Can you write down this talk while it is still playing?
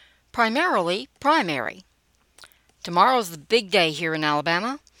Primarily primary. Tomorrow's the big day here in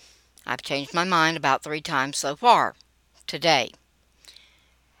Alabama. I've changed my mind about 3 times so far. Today.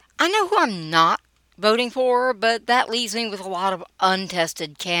 I know who I'm not voting for, but that leaves me with a lot of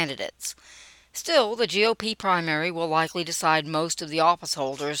untested candidates. Still, the GOP primary will likely decide most of the office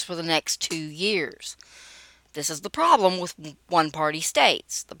holders for the next 2 years. This is the problem with one party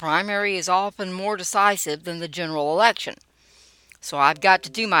states. The primary is often more decisive than the general election. So I've got to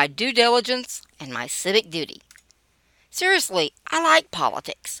do my due diligence and my civic duty. Seriously, I like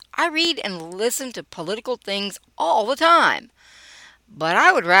politics. I read and listen to political things all the time. But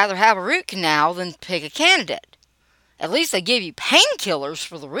I would rather have a root canal than pick a candidate. At least they give you painkillers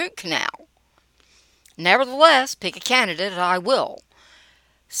for the root canal. Nevertheless, pick a candidate I will.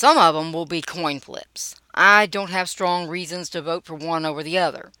 Some of them will be coin flips. I don't have strong reasons to vote for one over the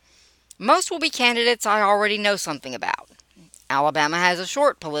other. Most will be candidates I already know something about. Alabama has a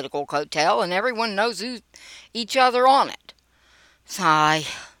short political coattail and everyone knows each other on it. Sigh.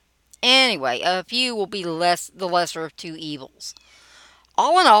 Anyway, a few will be the lesser of two evils.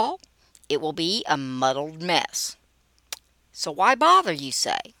 All in all, it will be a muddled mess. So why bother, you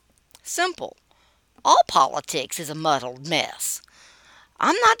say? Simple. All politics is a muddled mess.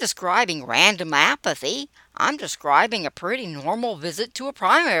 I'm not describing random apathy. I'm describing a pretty normal visit to a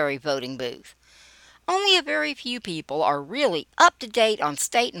primary voting booth. Only a very few people are really up to date on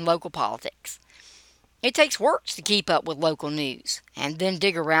state and local politics. It takes work to keep up with local news and then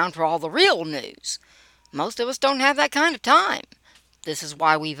dig around for all the real news. Most of us don't have that kind of time. This is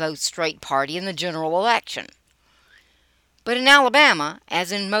why we vote straight party in the general election. But in Alabama,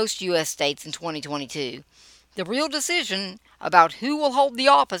 as in most U.S. states in 2022, the real decision about who will hold the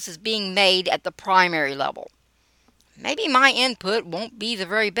office is being made at the primary level. Maybe my input won't be the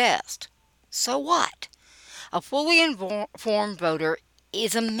very best. So what? A fully informed voter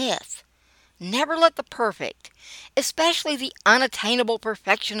is a myth. Never let the perfect, especially the unattainable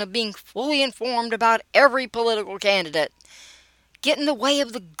perfection of being fully informed about every political candidate, get in the way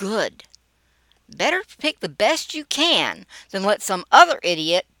of the good. Better pick the best you can than let some other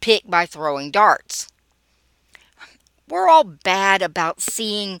idiot pick by throwing darts. We're all bad about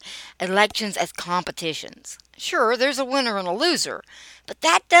seeing elections as competitions. Sure, there's a winner and a loser, but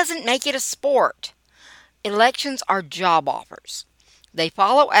that doesn't make it a sport. Elections are job offers. They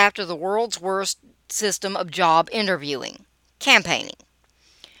follow after the world's worst system of job interviewing, campaigning.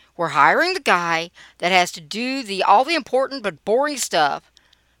 We're hiring the guy that has to do all the important but boring stuff,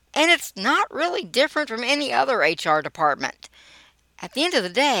 and it's not really different from any other HR department. At the end of the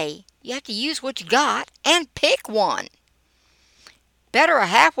day, you have to use what you got and pick one. Better a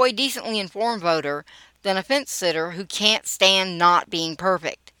halfway decently informed voter than a fence sitter who can't stand not being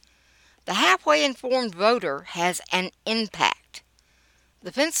perfect. The halfway informed voter has an impact.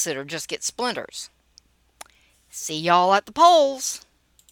 The fence sitter just gets splinters. See y'all at the polls.